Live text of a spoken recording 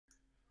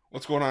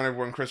What's going on,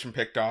 everyone? Chris from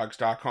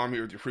Pickdawgz.com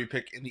here with your free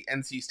pick in the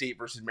NC State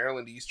versus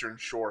Maryland Eastern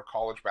Shore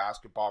college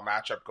basketball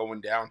matchup going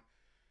down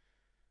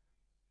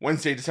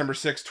Wednesday, December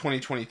 6th,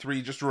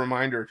 2023. Just a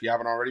reminder, if you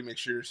haven't already, make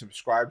sure you're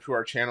subscribed to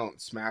our channel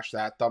and smash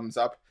that thumbs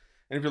up.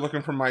 And if you're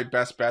looking for my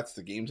best bets,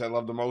 the games I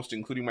love the most,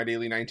 including my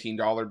daily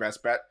 $19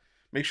 best bet,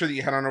 make sure that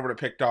you head on over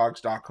to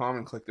Pickdawgz.com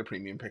and click the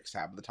Premium Picks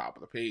tab at the top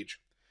of the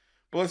page.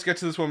 But let's get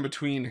to this one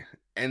between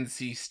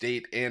NC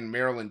State and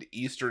Maryland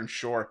Eastern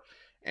Shore.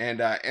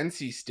 And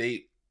NC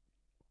State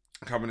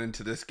coming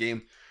into this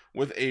game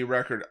with a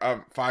record of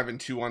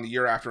 5-2 on the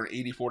year after an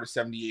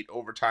 84-78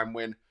 overtime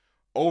win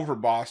over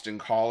Boston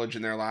College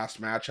in their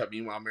last matchup.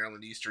 Meanwhile,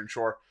 Maryland Eastern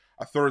Shore,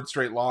 a third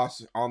straight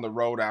loss on the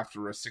road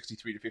after a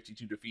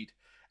 63-52 defeat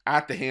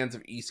at the hands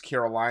of East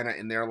Carolina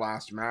in their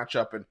last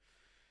matchup. And,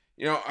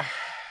 you know,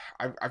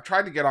 I've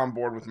tried to get on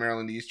board with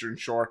Maryland Eastern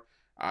Shore,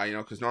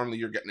 because normally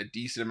you're getting a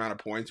decent amount of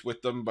points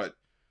with them, but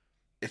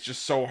it's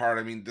just so hard.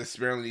 I mean, this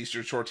Maryland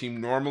Eastern Shore team,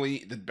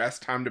 normally the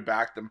best time to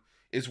back them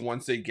is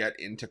once they get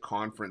into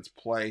conference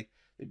play.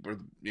 They were,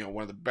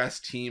 one of the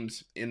best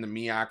teams in the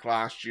MEAC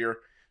last year.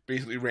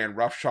 Basically ran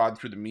roughshod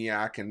through the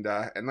MEAC, and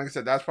like I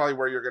said, that's probably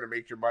where you're going to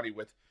make your money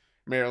with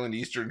Maryland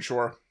Eastern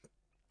Shore.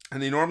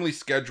 And they normally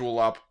schedule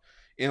up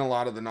in a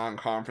lot of the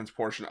non-conference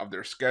portion of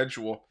their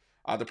schedule.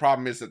 The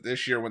problem is that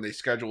this year, when they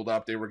scheduled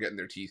up, they were getting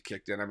their teeth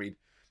kicked in. I mean,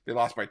 they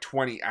lost by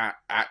 20 at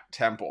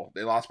Temple.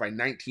 They lost by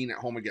 19 at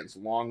home against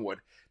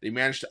Longwood. They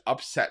managed to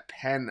upset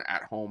Penn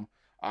at home,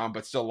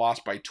 but still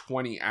lost by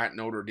 20 at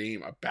Notre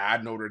Dame, a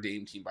bad Notre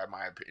Dame team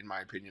in my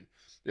opinion.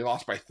 They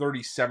lost by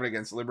 37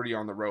 against Liberty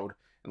on the road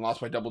and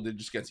lost by double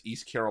digits against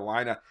East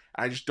Carolina.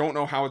 And I just don't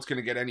know how it's going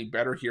to get any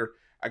better here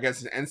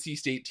against an NC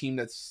State team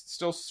that's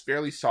still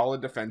fairly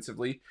solid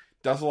defensively,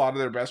 does a lot of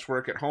their best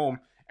work at home,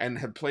 and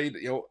have played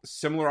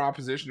similar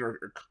opposition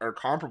or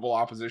comparable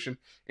opposition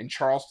in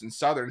Charleston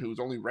Southern, who was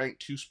only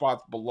ranked 2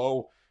 spots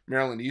below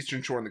Maryland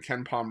Eastern Shore in the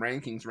Ken Palm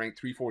rankings, ranked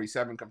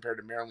 347 compared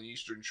to Maryland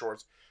Eastern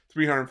Shore's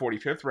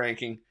 345th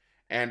ranking.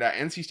 And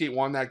NC State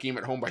won that game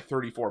at home by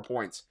 34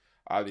 points.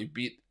 They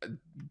beat a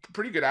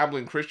pretty good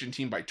Abilene Christian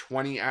team by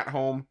 20 at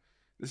home.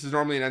 This is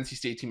normally an NC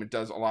State team that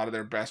does a lot of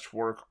their best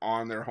work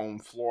on their home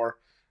floor.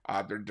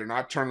 They're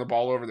not turning the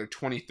ball over. They're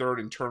 23rd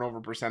in turnover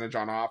percentage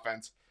on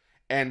offense.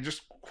 And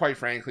just quite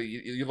frankly,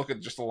 you look at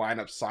just the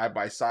lineup side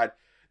by side.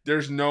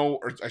 There's no,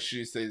 or I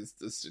should say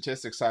the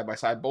statistics side by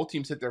side. Both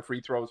teams hit their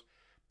free throws.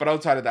 But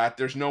outside of that,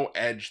 there's no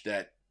edge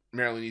that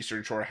Maryland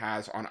Eastern Shore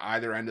has on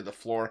either end of the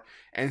floor.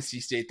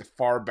 NC State, the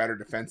far better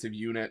defensive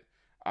unit,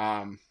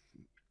 also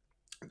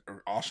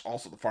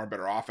the far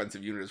better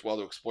offensive unit as well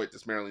to exploit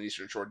this Maryland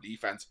Eastern Shore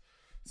defense.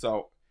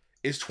 So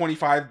is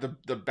 25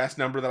 the best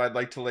number that I'd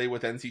like to lay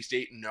with NC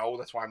State? No,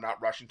 that's why I'm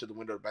not rushing to the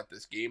window to bet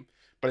this game.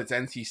 But it's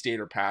NC State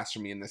or pass for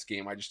me in this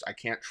game. I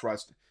can't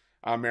trust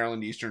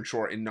Maryland Eastern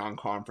Shore in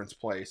non-conference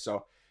play.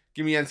 So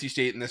give me NC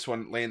State in this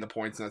one, laying the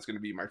points, and that's going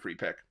to be my free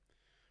pick.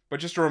 But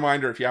just a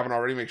reminder, if you haven't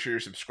already, make sure you're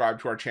subscribed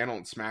to our channel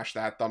and smash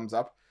that thumbs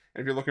up.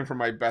 And if you're looking for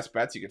my best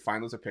bets, you can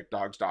find those at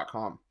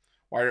pickdawgz.com.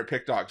 While you're at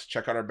Pickdawgz,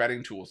 check out our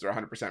betting tools. They're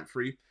 100%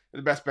 free. They're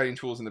the best betting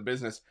tools in the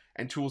business,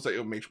 and tools that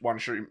you'll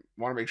want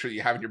to make sure that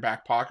you have in your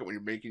back pocket when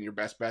you're making your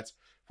best bets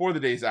for the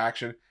day's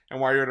action.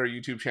 And while you're at our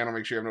YouTube channel,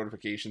 make sure you have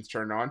notifications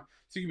turned on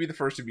so you can be the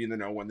first to be in the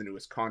know when the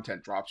newest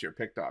content drops here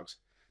at Pickdawgz.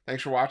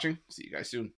 Thanks for watching. See you guys soon.